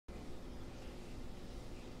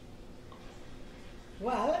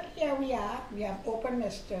Well, here we are. We have opened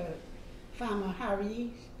Mr. Farmer Harry's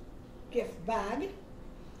gift bag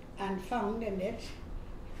and found in it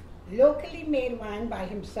locally made wine by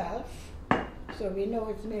himself. So we know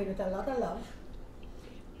it's made with a lot of love.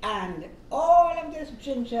 And all of this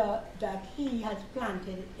ginger that he has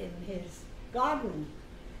planted in his garden.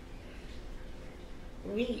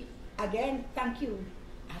 We, again, thank you,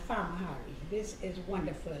 Farmer Harry. This is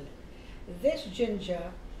wonderful. This ginger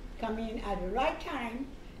coming at the right time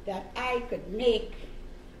that I could make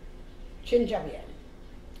ginger beer.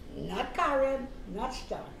 Not carob, not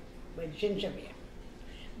stout, but ginger beer.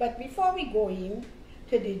 But before we go in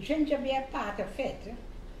to the ginger beer part of it,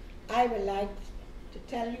 I would like to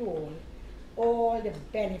tell you all the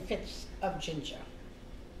benefits of ginger.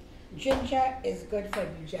 Ginger is good for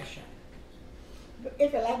digestion.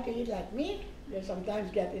 If you like to eat like me, you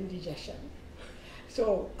sometimes get indigestion.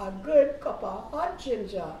 So a good cup of hot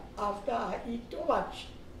ginger after I eat too much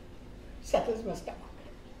settles my stomach.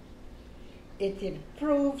 It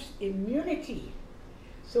improves immunity.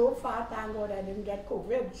 So far, thank God I didn't get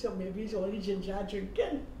COVID, so maybe it's only ginger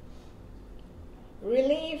drinking.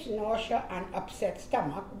 Relieves nausea and upset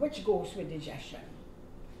stomach, which goes with digestion.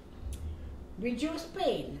 Reduce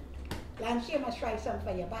pain. Lance, you must try some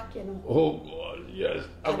for your back, you know. Oh God, yes,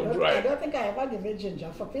 I will try. I don't think I ever given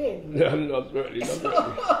ginger for pain. No, not really, not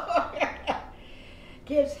really.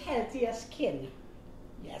 Gives healthier skin.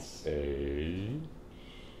 Yes. Hey.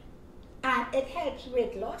 And it helps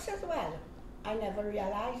weight loss as well. I never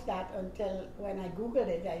realized that until when I Googled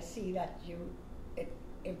it, I see that it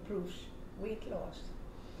improves weight loss.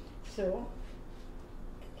 So,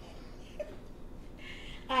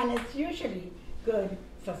 and it's usually good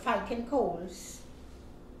for fighting colds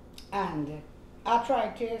and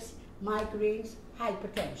arthritis, migraines,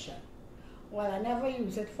 hypertension. Well, I never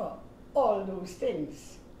use it for all those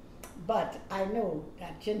things, but I know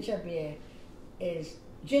that ginger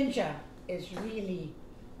is really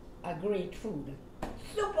a great food.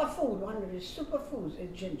 Superfood, one of the superfoods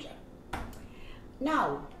is ginger.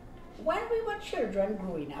 Now, when we were children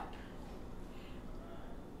growing up,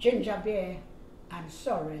 ginger beer and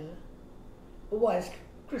sorrel was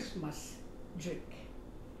Christmas drink.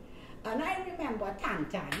 And I remember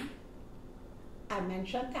Tantan. I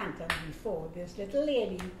mentioned Tantan before. This little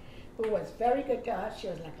lady who was very good to us. She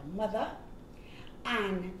was like a mother.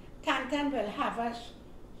 And Tantan will have us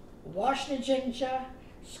wash the ginger,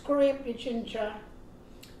 scrape the ginger,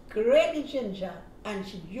 grate the ginger, and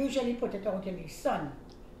she usually put it out in the sun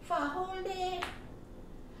for a whole day.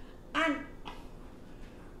 And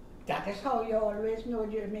that is how you always know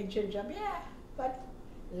you make ginger beer. But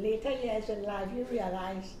later years in life you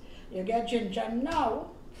realize you get ginger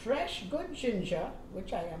now, fresh, good ginger,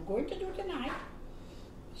 which I am going to do tonight.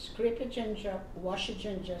 Scrape the ginger, wash the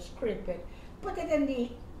ginger, scrape it, put it in the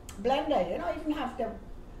blender. You don't even have to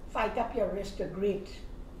fight up your wrist to grate.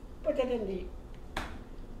 Put it in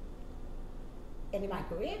the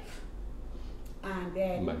microwave, and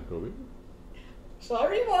then Microwave?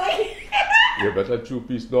 sorry boy. You better chew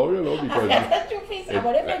piece now, you know, because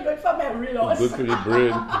But if it's good for memory loss. it's good for the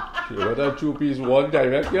brain. You better chew piece one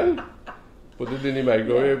direct, girl. Put it in the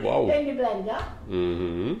microwave, wow. In the blender,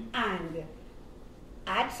 Mm-hmm. and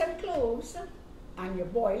add some cloves, and you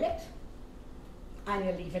boil it, and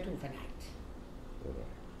you leave it overnight.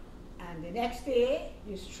 And the next day,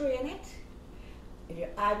 you strain it, you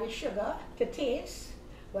add your sugar to taste.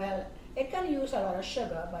 Well, it can use a lot of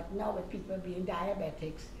sugar, but now with people being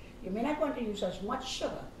diabetics, you may not want to use as much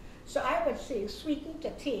sugar. So I would say sweeten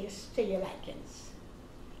to taste to your likings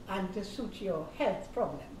and to suit your health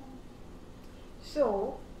problem.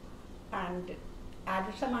 So, and add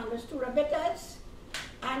some Angostura bitters,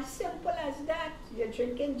 and simple as that, you're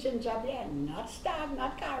drinking ginger beer, not stout,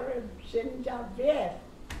 not carob, ginger beer.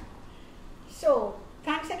 So,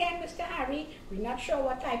 thanks again, Mr. Harry. We're not sure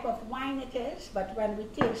what type of wine it is, but when we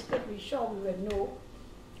taste it, we're sure we will know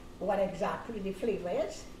what exactly the flavor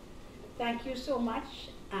is. Thank you so much,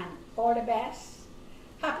 and all the best.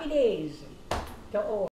 Happy days to all.